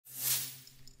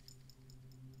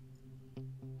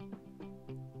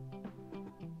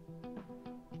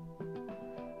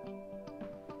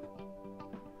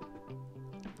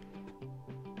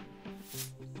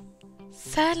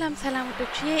ሰላም ሰላም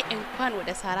ወዶችዬ እንኳን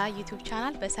ወደ ሳራ ዩቲዩብ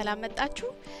ቻናል በሰላም መጣችሁ።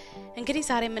 እንግዲህ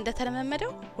ዛሬም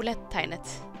እንደተለመደው ሁለት አይነት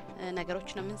ነገሮች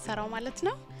ነው የምንሰራው ማለት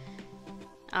ነው።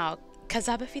 ከዛ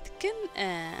በፊት ግን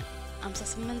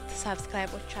 58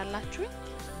 ሰብስክራይበሮች አላችሁ።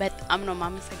 በጣም ነው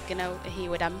ማመሰግነው። ይሄ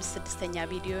ወደ 5-6ኛ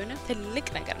ቪዲዮ ነው። ትልቅ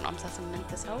ነገር ነው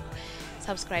 58 ሰው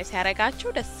ሰብስክራይብ ሲያረጋችሁ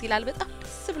ደስ ይላል። በጣም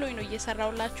ደስ ብሎኝ ነው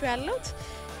እየሰራውላችሁ ያለሁት።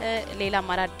 ሌላ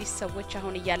አዲስ ሰዎች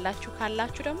አሁን እያላችሁ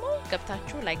ካላችሁ ደግሞ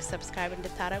ገብታችሁ ላይክ ሰብስክራይብ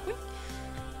እንድታረጉኝ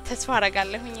ተስፋ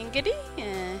አረጋለሁኝ። እንግዲህ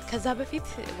ከዛ በፊት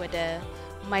ወደ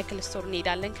ማይክል ስቶር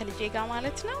እንሄዳለን ከልጄ ጋር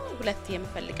ማለት ነው። ሁለት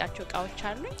የምፈልጋቸው እቃዎች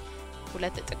አሉኝ።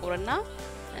 ሁለት ጥቁርና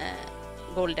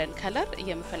ጎልደን ከለር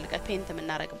የምፈልጋ ፔንት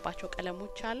የምናረግባቸው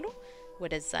ቀለሞች አሉ።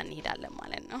 ወደዛ እንሄዳለን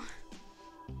ማለት ነው።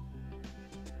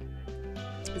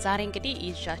 ዛሬ እንግዲህ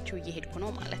ይዣችሁ እየሄድኩ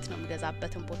ነው ማለት ነው።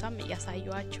 የምገዛበትን ቦታም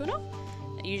እያሳየኋችሁ ነው።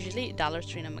 usually dollar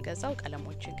tree ነው የምገዛው።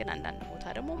 ቀለሞችን ግን አንዳንድ ቦታ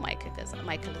ደግሞ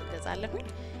ማይክል ገዛለሁኝ።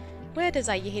 ወደዛ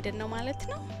እየሄድን ነው ማለት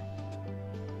ነው።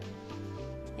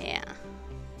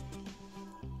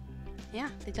 ያ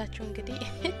ልጃችሁ እንግዲህ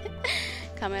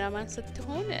ካሜራማን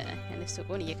ስትሆን እነሱ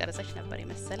ጎን እየቀረጸች ነበር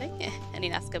ይመስለኝ።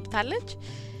 እኔን አስገብታለች።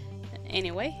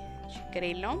 anyway ችግር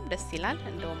የለውም ደስ ይላል።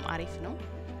 እንደውም አሪፍ ነው።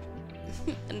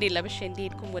 እንዴ ለብሼ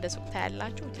እንዲሄድኩም ወደ ሱቅ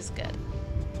ታያላችሁ ጅስገር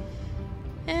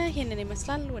ይሄንን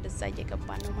ይመስላል። ወደዛ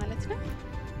እየገባን ነው ማለት ነው።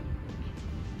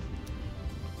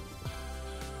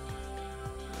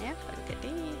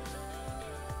 እንግዲህ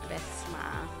በስማ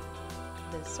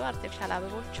ብዙ አርቲፊሻል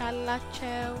አበቦች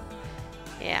አላቸው።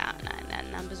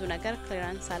 እና ብዙ ነገር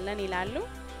ክሊራንስ አለን ይላሉ።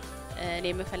 እኔ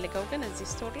የምፈልገው ግን እዚህ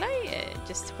ስቶር ላይ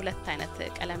ጀስት ሁለት አይነት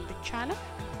ቀለም ብቻ ነው።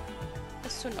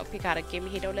 እሱን ነው ፒክ አድርጌ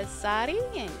የሚሄደው ለዛሬ።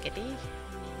 እንግዲህ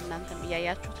እናንተም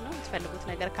እያያችሁት ነው። የምትፈልጉት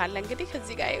ነገር ካለ እንግዲህ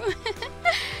እዚህ ጋር ይሁን።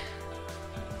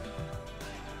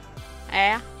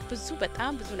 ብዙ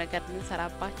በጣም ብዙ ነገር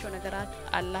እንሰራባቸው ነገር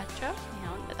አላቸው።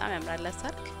 ይሄውን በጣም ያምራል።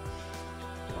 ለሰርግ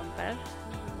ወንበር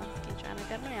ማስጌጫ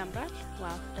ነገር ነው። ያምራል።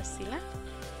 ዋው ደስ ይላል።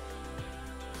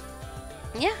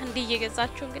 እንዲህ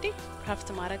እየገዛችሁ እንግዲህ ክራፍት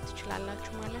ማድረግ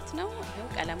ትችላላችሁ ማለት ነው። ይሄው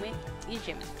ቀለሜን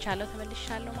ይዤ መጥቻለሁ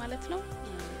ተመልሻለሁ ማለት ነው።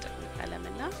 ጥቁር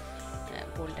ቀለምና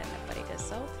ጎልደን ነበር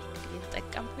የገዛው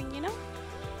እየተጠቀምኩኝ ነው።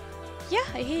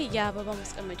 ይሄ የአበባ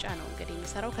ማስቀመጫ ነው እንግዲህ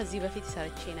የሚሰራው። ከዚህ በፊት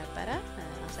ሰርቼ ነበር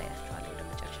አሳያችኋለሁ ወደ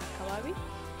መጨረሻ አካባቢ።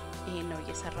 ይሄን ነው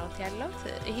እየሰራሁት ያለሁት።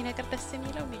 ይሄ ነገር ደስ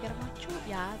የሚለው የሚገርማችሁ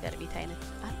የሀገር ቤት አይነት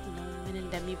ነው። ምን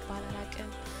እንደሚባል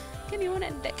አላውቅም፣ ግን የሆነ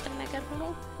እንደ ቅል ነገር ሆኖ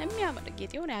የሚያምር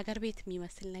ጌጥ የሆነ የሀገር ቤት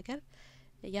የሚመስል ነገር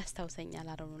ያስታውሰኛል።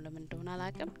 አረኑ ለምን እንደሆነ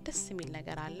አላውቅም። ደስ የሚል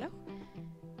ነገር አለው።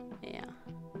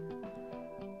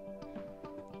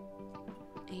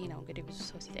 ይሄ ነው እንግዲህ ብዙ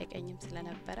ሰው ሲጠይቀኝም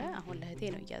ስለነበረ አሁን ለህቴ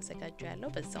ነው እያዘጋጀው ያለው።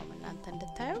 በዛው እናንተ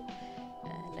እንድታዩ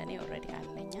ለኔ ኦሬዲ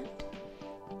አለኛል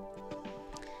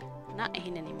እና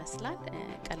ይሄንን ይመስላል።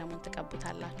 ቀለሙን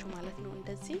ተቀቡታላችሁ ማለት ነው።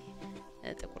 እንደዚህ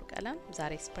ጥቁር ቀለም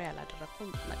ዛሬ ስፕሬይ አላደረኩም፣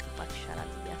 መቀባት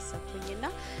ይሻላል ያሰብኩኝና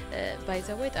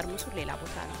ባይዘው ጠርሙሱ ሌላ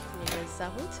ቦታ ነው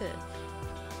የገዛሁት፣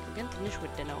 ግን ትንሽ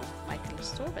ውድ ነው። ማይክል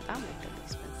ስቶር በጣም ውድ ነው፣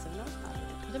 ኤክስፔንሲቭ ነው።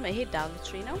 አሁን ይሄ ዳልር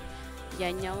ትሪ ነው።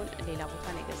 ያኛውን ሌላ ቦታ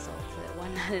ነው የገዛሁት፣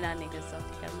 ዋና ለና ነው የገዛሁት።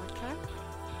 ይገርማችኋል።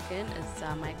 ግን እዛ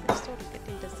ማይክል ስቶር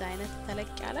እንግዲህ እንደዛ አይነት ተለቅ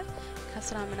ያለ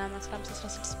ከ10 ምናምን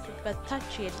 15-16 ብር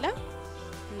በታች የለም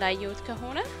እንዳየሁት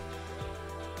ከሆነ።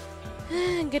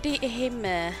 እንግዲህ ይሄም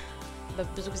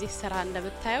በብዙ ጊዜ ስራ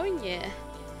እንደምታዩኝ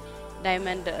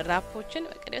ዳይመንድ ራፖችን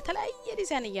በቀደም የተለያየ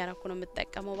ዲዛይን እያረኩ ነው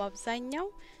የምጠቀመው በአብዛኛው።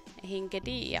 ይሄ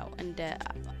እንግዲህ ያው እንደ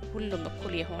ሁሉም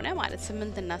እኩል የሆነ ማለት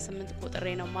 8 እና 8 ቁጥሬ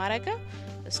ነው ማረጋው።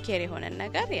 ስኬር የሆነ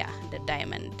ነገር እንደ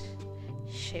ዳይመንድ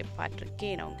ሼፕ አድርጌ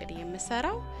ነው እንግዲህ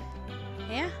የምሰራው።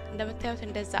 እንደምታዩት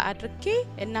እንደዛ አድርጌ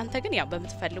እናንተ ግን ያው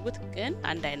በመትፈልጉት ግን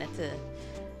አንድ አይነት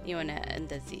የሆነ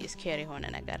እንደዚህ ስኬር የሆነ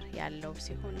ነገር ያለው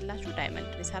ሲሆንላችሁ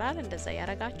ዳይመንድ ይሰራል። እንደዛ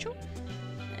ያረጋችሁ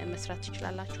መስራት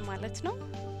ትችላላችሁ ማለት ነው።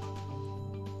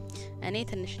 እኔ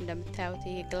ትንሽ እንደምታዩት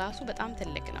ይሄ ግላሱ በጣም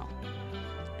ትልቅ ነው።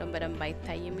 በደንብ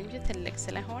አይታይም እንጂ ትልቅ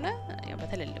ስለሆነ ያው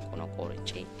በትልልቁ ነው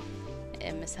ቆርጬ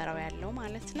የምሰራው ያለው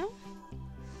ማለት ነው።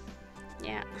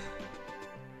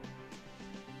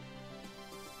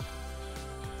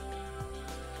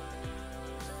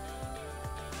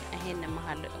 ይሄን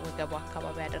መሃል ወገቡ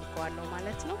አካባቢ ያደርገዋለሁ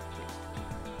ማለት ነው።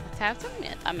 ታያቱም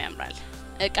በጣም ያምራል።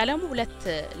 ቀለሙ ሁለት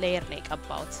ሌየር ነው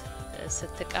የቀባውት።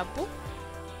 ስትቀቡ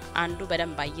አንዱ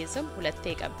በደንብ አይይዝም።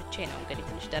 ሁለቴ ቀብቼ ነው እንግዲህ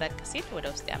ትንሽ ደረቅ ሲል ወደ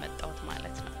ውስጥ ያመጣሁት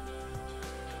ማለት ነው።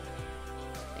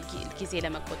 ጊዜ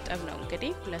ለመቆጠብ ነው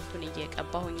እንግዲህ ሁለቱን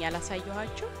እየቀባሁኝ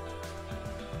ያላሳየኋችሁ።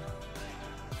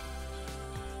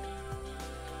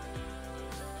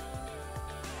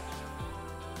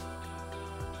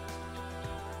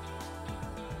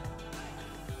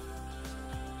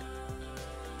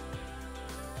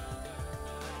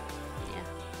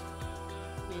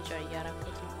 ኢንጆይ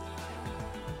ያረኩት ነው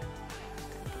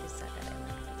እሳዳላይ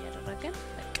ያደረገን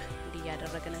በቃ እንዲህ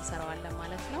ያደረገን እንሰራዋለን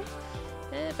ማለት ነው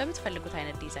በምትፈልጉት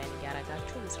አይነት ዲዛይን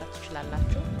ያረጋችሁ መስራት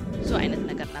ትችላላችሁ ብዙ አይነት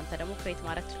ነገር እናንተ ደግሞ ክሬት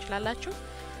ማድረግ ትችላላችሁ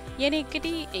የኔ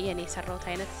እንግዲህ የኔ ሰራውት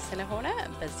አይነት ስለሆነ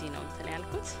በዚህ ነው እንትን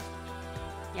ያልኩት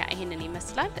ያ ይሄንን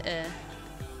ይመስላል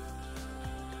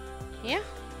ያ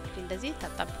እንደዚህ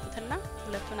ተጣብቁትና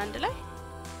ሁለቱን አንድ ላይ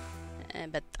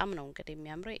በጣም ነው እንግዲህ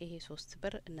የሚያምረው ይሄ 3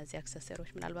 ብር እነዚህ አክሰሰሪዎች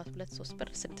ምናልባት 2 3 ብር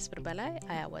 6 ብር በላይ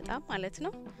አያወጣም ማለት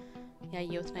ነው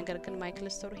ያየሁት ነገር ግን ማይክል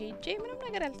ስቶር ሄጄ ምንም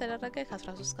ነገር ያልተደረገ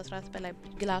ከ13 ከ14 በላይ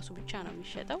ግላሱ ብቻ ነው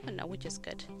የሚሸጠው እና which is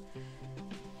good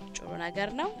ጥሩ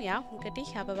ነገር ነው ያው እንግዲህ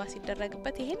አበባ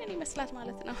ሲደረግበት ይሄንን ይመስላል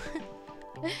ማለት ነው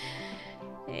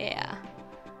ያ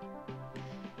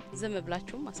ዝም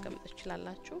ብላችሁ ማስቀመጥ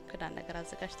ትችላላችሁ ክዳን ነገር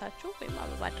አዘጋጅታችሁ ወይም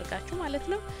አበባ አድርጋችሁ ማለት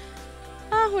ነው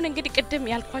አሁን እንግዲህ ቅድም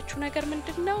ያልኳችሁ ነገር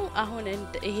ምንድነው አሁን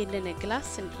ይሄንን ግላስ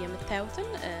የምታዩትን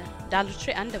ዳለር ትሪ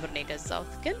 1 ብር ነው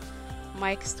የገዛሁት ግን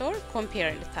ማይክ ስቶር ኮምፔር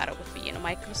እንድታረጉት ብዬ ነው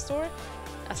ማይክ ስቶር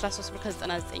 13 ብር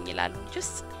ከ99 ይላሉ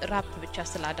just ራፕ ብቻ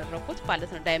ስላደረጉት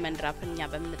ማለት ነው ዳይመንድ ራፕኛ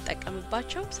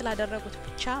በመንጠቀምባቸው ስላደረጉት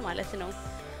ብቻ ማለት ነው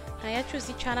አያችሁ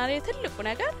እዚህ ቻናል ትልቁ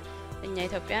ነገር እኛ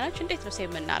ኢትዮጵያኖች እንዴት ነው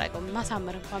ሴም እናረጋው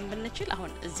ማሳመር እንኳን ብንችል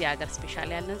አሁን እዚህ ሀገር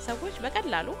ስፔሻሊ ያለን ሰዎች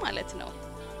በቀላሉ ማለት ነው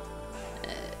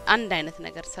አንድ አይነት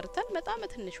ነገር ሰርተን በጣም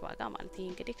ትንሽ ዋጋ ማለት ይሄ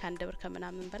እንግዲህ ከአንድ ብር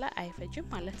ከመናምን በላይ አይፈጅም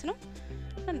ማለት ነው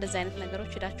እንደዛ አይነት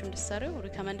ነገሮች ሄዳችሁ እንድትሰሩ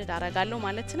ሪከመንድ አደርጋለሁ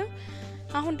ማለት ነው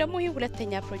አሁን ደግሞ ይሄ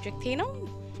ሁለተኛ ፕሮጀክቴ ነው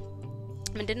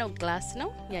ምንድነው ግላስ ነው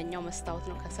ያኛው መስታወት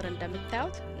ነው ከስር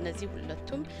እንደምታዩት እነዚህ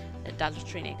ሁለቱም ዳለር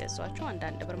ትሪ ነው የገዛኋቸው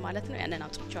አንድ ብር ማለት ነው ያንን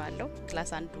አውጥቻለሁ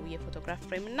ግላስ አንዱ የፎቶግራፍ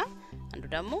ፍሬም እና አንዱ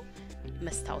ደግሞ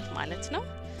መስታወት ማለት ነው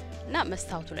እና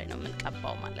መስታወቱ ላይ ነው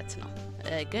የምንቀባው ማለት ነው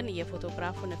ግን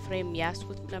የፎቶግራፉን ፍሬም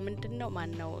ያስኩት ለምንድነው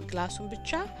ማነው ግላሱን ብቻ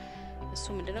እሱ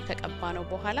ምንድነው ከቀባነው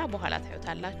በኋላ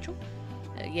ታዩታላችሁ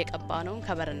የቀባነው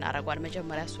ከበር እናረጋው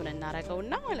መጀመሪያ እሱን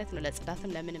እናረጋውና ማለት ነው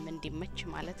ለጽዳትም ለምንም እንዲመች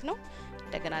ማለት ነው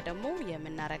እንደገና ደግሞ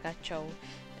የምናረጋቸው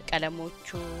ቀለሞቹ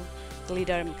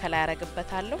ግሊደርም ከላይ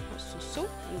ያረጋበታለሁ እሱ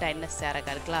እንዳይነሳ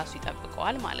ያረጋል ግላሱ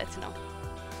ይጠብቀዋል ማለት ነው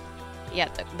ያ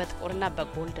በጥቁርና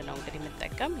በጎልድ ነው እንግዲህ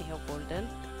የምንጠቀም ይሄው ጎልደን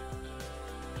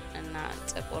እና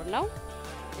ጥቁር ነው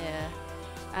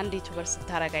አንድ ዩቲዩበር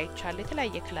ስታረጋ አይቻለሁ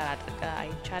የተለያየ ከለር አድርጋ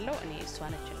አይቻለሁ እኔ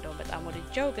እሷነች እንደው በጣም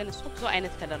ወድጄው ግን እሱ ብዙ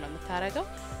አይነት ከለር ነው የምታረጋው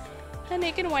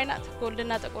እኔ ግን ዋይናት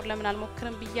ጎልድና ጥቁር ለምን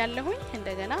አልሞክርም ብያለሁኝ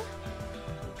እንደገና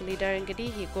ግሊደር እንግዲህ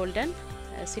የጎልደን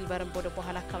ሲልቨርን ቦደ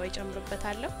በኋላ አካባቢ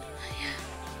ጨምርበታለሁ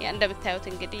ያ እንደምታዩት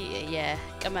እንግዲህ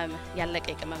የቅመም ያለቀ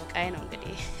የቅመም ቃይ ነው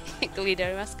እንግዲህ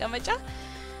ግሊደር ማስቀመጫ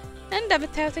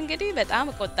እንደምታዩት እንግዲህ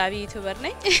በጣም ቆጣቢ ዩቲዩበር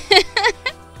ነኝ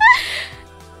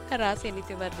ራሴን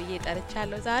ዩቲዩበር ብዬ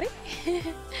ጠርቻለሁ ዛሬ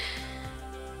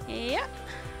ያ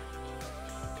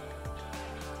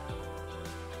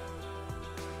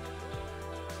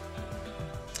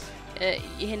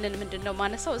ይሄንን ምንድነው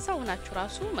ማነሳው እዛው ሆናችሁ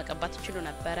ራሱ መቀባት ይችላል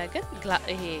ነበር ግን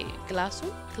ይሄ ግላሱ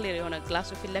ክሊር የሆነ ግላሱ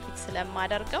ፊት ለፊት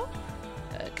ስለማደርገው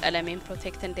ቀለሜን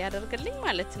ፕሮቴክት እንዲያደርግልኝ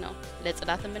ማለት ነው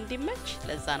ለጽዳትም እንዲመች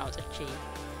ለዛ ነው አውጥቼ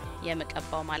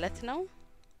የመቀባው ማለት ነው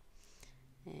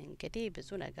እንግዲህ ብዙ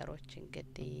ነገሮች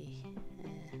እንግዲህ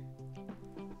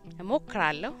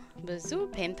ሞክራለሁ ብዙ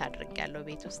ፔንት አድርጌያለሁ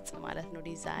ቤት ውስጥ ማለት ነው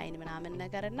ዲዛይን ምናምን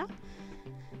ነገርና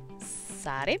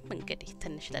ዛሬም እንግዲህ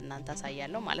ትንሽ ለእናንተ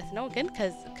አሳያለሁ ማለት ነው ግን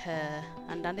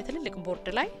ከአንዳንድ ትልልቅ ቦርድ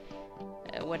ላይ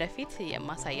ወደፊት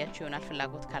የማሳያችሁ ይሆናል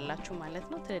ፍላጎት ካላችሁ ማለት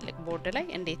ነው ትልልቅ ቦርድ ላይ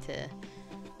እንዴት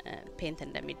ፔንት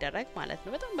እንደሚደረግ ማለት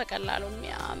ነው በጣም በቀላሉ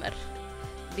የሚያምር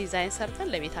ዲዛይን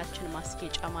ሰርተን ለቤታችን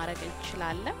ማስጌጫ ማድረግ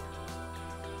እንችላለን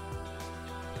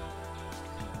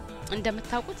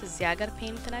እንደምታውቁት እዚህ ሀገር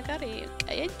ፔንት ነገር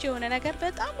የእጅ የሆነ ነገር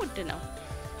በጣም ውድ ነው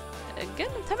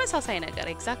ግን ተመሳሳይ ነገር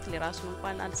ኤግዛክትሊ ራሱን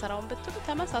እንኳን አንሰራውን ብትሉ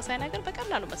ተመሳሳይ ነገር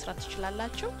በቀላሉ መስራት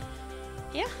ትችላላችሁ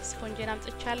ያ ስፖንጅን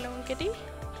አምጥቻለሁ እንግዲህ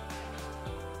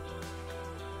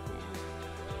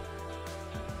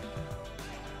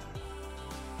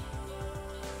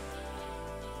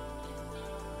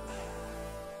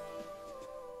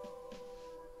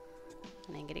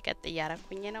እንግዲህ ቀጥ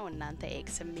ያራኩኝ ነው እናንተ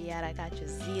ኤክስ የሚያረጋችሁ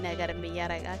እዚህ ነገር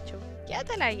የሚያረጋችሁ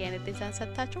የተለያየ አይነት ዲዛይን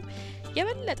ሰጣችሁ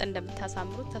የበለጠ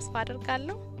እንደምታሳምሩት ተስፋ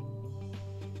አድርጋለሁ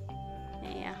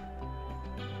ያ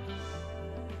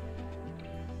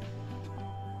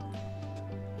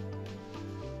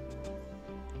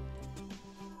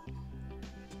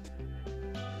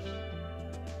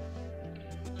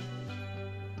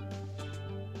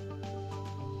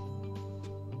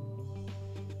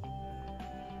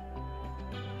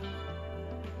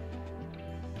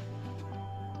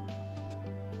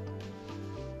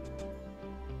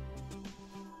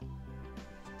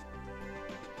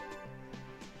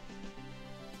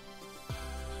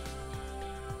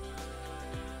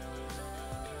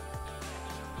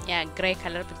ያ ግሬ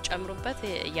ከለር ብትጨምሩበት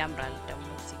ያምራል ደግሞ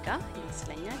እዚህ ጋር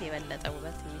ይመስለኛል የበለጠ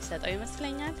ውበት የሚሰጠው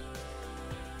ይመስለኛል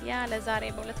ያ ለዛሬ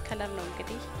በሁለት ከለር ነው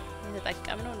እንግዲህ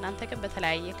የተጠቀምነው እናንተ ግን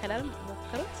በተለያየ ከለር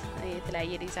ሞክሩት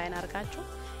የተለያየ ዲዛይን አርጋችሁ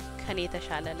ከኔ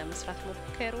ተሻለ ለመስራት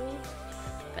ሞክሩ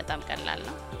በጣም ቀላል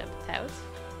ነው እንደምታዩት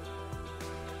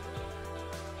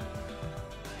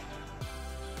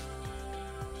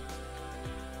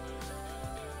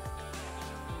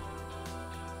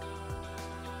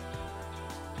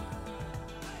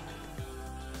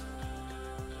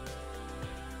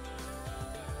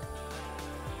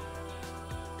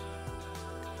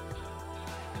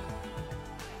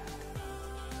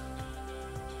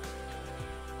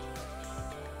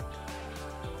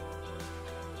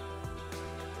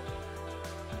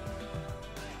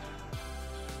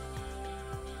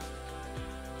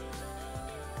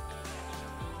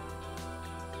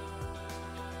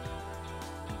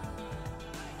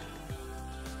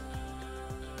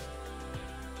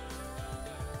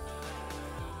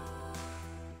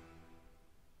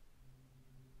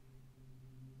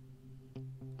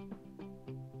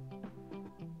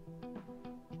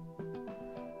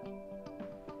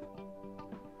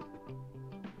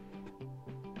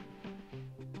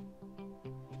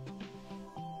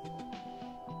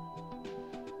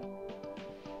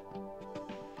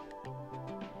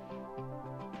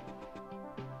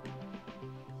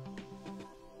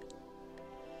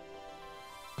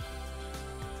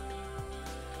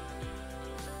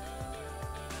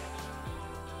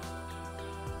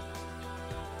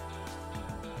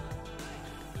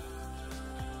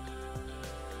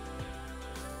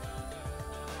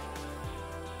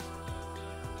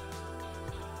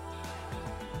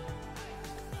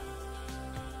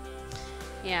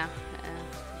ያ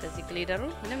በዚህ ግሊደሩ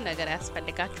ምንም ነገር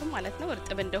ያስፈልጋችሁ ማለት ነው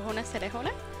እርጥብ እንደሆነ ስለሆነ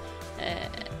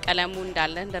ቀለሙ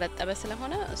እንዳለ እንደረጠበ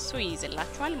ስለሆነ እሱ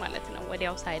ይይዝላችኋል ማለት ነው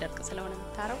ወዲያው ሳይደርቅ ስለሆነ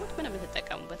የምታረጉት ምንም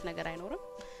ተጠቀሙበት ነገር አይኖርም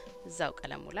እዛው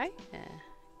ቀለሙ ላይ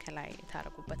ከላይ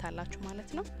ታረጉበታላችሁ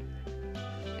ማለት ነው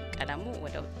ቀለሙ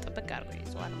ወዲያው ጥብቅ አርጎ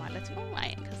ይዟል ማለት ነው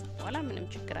አይ ከዛ በኋላ ምንም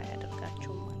ችግር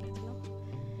አያደርጋችሁም ማለት ነው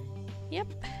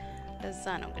ይፕ ለዛ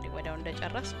ነው እንግዲህ ወዲያው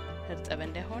እንደጨረስ እርጥብ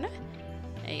እንደሆነ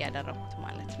ያደረኩት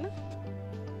ማለት ነው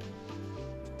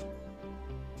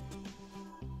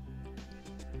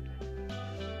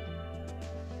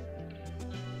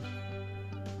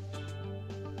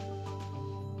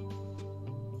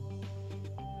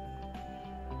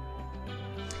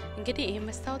እንግዲህ ይሄ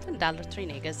መስታወት ዳለር ትሪ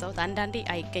ነው የገዛሁት አንዳንዴ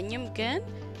አይገኝም ግን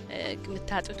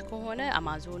ምታጡት ከሆነ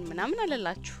አማዞን ምናምን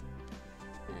አለላችሁ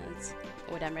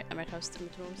ወደ አሜሪካ ውስጥ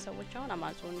የምትኖሩ ሰዎች አሁን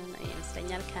አማዞን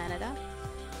ይመስለኛል ካናዳ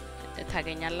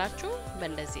ታገኛላችሁ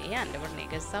በእንደዚህ ይሄ አንድ ብር ነው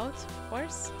የገዛሁት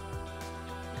ፎርስ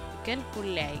ግን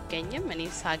ሁሌ አይገኝም እኔ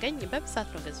ሳገኝ በብዛት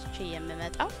ነው ገዝቼ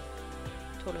የምመጣው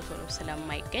ቶሎ ቶሎ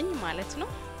ስለማይገኝ ማለት ነው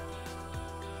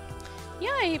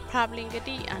ያ ይሄ ፕሮባብሊ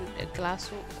እንግዲህ አንድ ግላሱ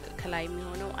ከላይ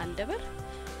የሚሆነው አንድ ብር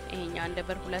ይሄኛው አንድ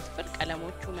ብር ሁለት ብር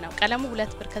ቀለሞቹ ምናው ቀለሙ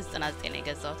ሁለት ብር ከ99 ነው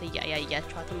የገዛሁት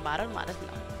ያያያችኋትን ባረር ማለት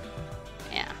ነው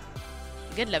ያ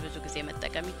ግን ለብዙ ጊዜ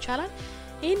መጠቀም ይቻላል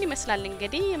ይሄን ይመስላል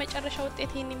እንግዲህ የመጨረሻ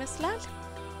ውጤት ይሄን ይመስላል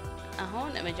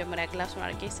አሁን መጀመሪያ ግላሱን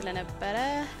አርጌ ስለነበረ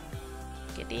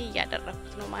እንግዲህ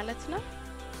ያደረኩት ነው ማለት ነው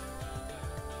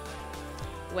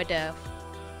ወደ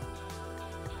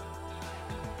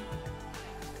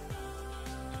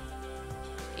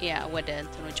ያ ወደ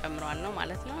እንትኑ ጨምሯል ነው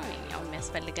ማለት ነው ያው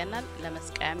የሚያስፈልገናል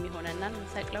ለመስቀያም ይሆነናል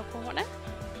እንሰቅለው ከሆነ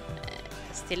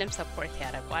ስቲልም ሰፖርት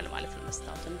ያደርጋል ማለት ነው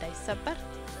መስታወቱ እንዳይሰበር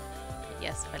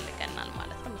ያስፈልገናል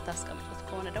ማለት ነው የምታስቀምጡት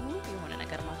ከሆነ ደግሞ የሆነ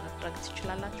ነገር ማድረግ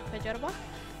ትችላላችሁ ከጀርባ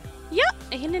ያ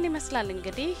ይሄንን ይመስላል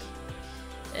እንግዲህ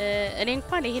እኔ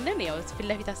እንኳን ይሄንን ያው ፊት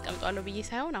ለፊት አስቀምጣለሁ ብዬ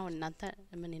ሳይሆን አሁን እናንተ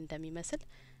ምን እንደሚመስል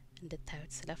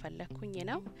እንድታዩት ስለፈለኩኝ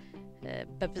ነው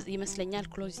ይመስለኛል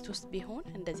ክሎዚት ውስጥ ቢሆን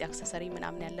እንደዚህ አክሰሰሪ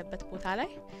ምናምን ያለበት ቦታ ላይ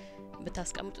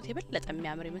ብታስቀምጡት ይበልጥ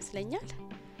የሚያምር ይመስለኛል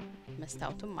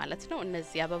መስታወቱም ማለት ነው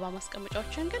እነዚህ አበባ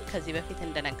ማስቀመጫዎችን ግን ከዚህ በፊት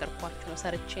እንደነገርኳችሁ ነው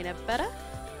ሰርቼ ነበር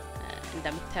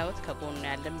እንደምታዩት ከጎኑ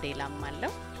ያለም ሌላም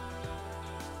አለው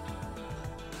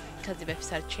ከዚህ በፊት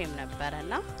ሰርቼም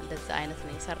ነበርና እንደዛ አይነት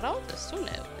ነው የሰራው እሱን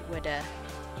ወደ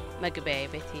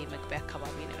ቤቴ መግቢያ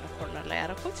አካባቢ ነው ኮርነር ላይ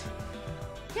ያረኩት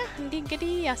ያ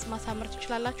እንግዲህ ያስማሳምር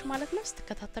ትችላላችሁ ማለት ነው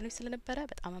ስትከታተሉኝ ስለነበረ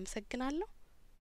በጣም አመሰግናለሁ